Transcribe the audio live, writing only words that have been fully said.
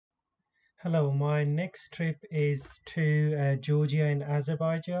Hello, my next trip is to Georgia and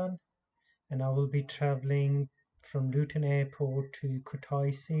Azerbaijan, and I will be traveling from Luton Airport to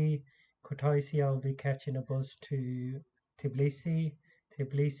Kutaisi. Kutaisi, I'll be catching a bus to Tbilisi.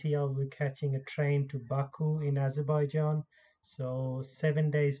 Tbilisi, I'll be catching a train to Baku in Azerbaijan. So, 7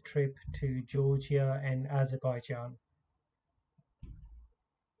 days trip to Georgia and Azerbaijan.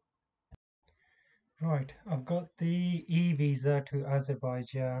 Right, I've got the E visa to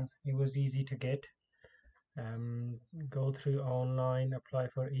Azerbaijan. It was easy to get. um, Go through online, apply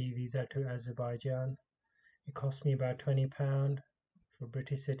for e-visa to Azerbaijan. It cost me about £20. For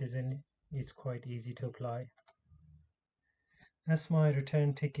British citizen, it's quite easy to apply. That's my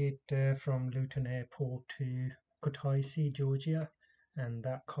return ticket from Luton Airport to Kutaisi, Georgia, and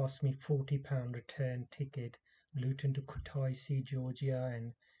that cost me £40 return ticket, Luton to Kutaisi, Georgia,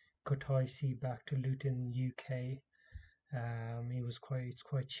 and Kutaisi back to Luton, UK. It's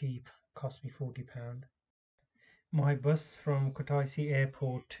quite cheap, cost me £40. My bus from Kutaisi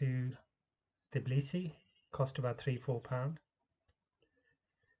Airport to Tbilisi cost about £3-4.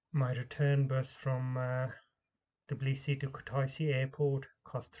 My return bus from Tbilisi to Kutaisi Airport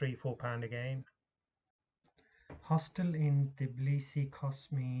cost £3-4 again. Hostel in Tbilisi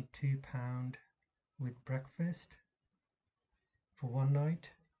cost me £2 with breakfast for one night.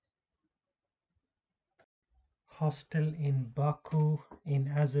 Hostel in Baku in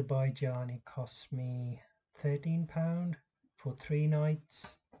Azerbaijan, it cost me £13 for 3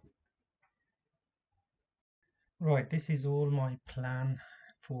 nights. Right, this is all my plan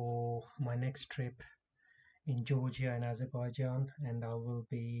for my next trip in Georgia and Azerbaijan, and I will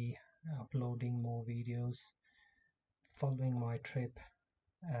be uploading more videos following my trip.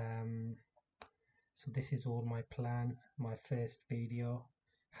 So this is all my plan, my first video,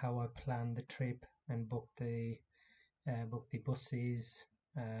 how I plan the trip and book the buses,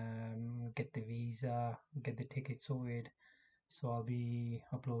 get the visa, get the tickets sorted. So I'll be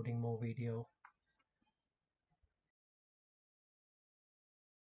uploading more video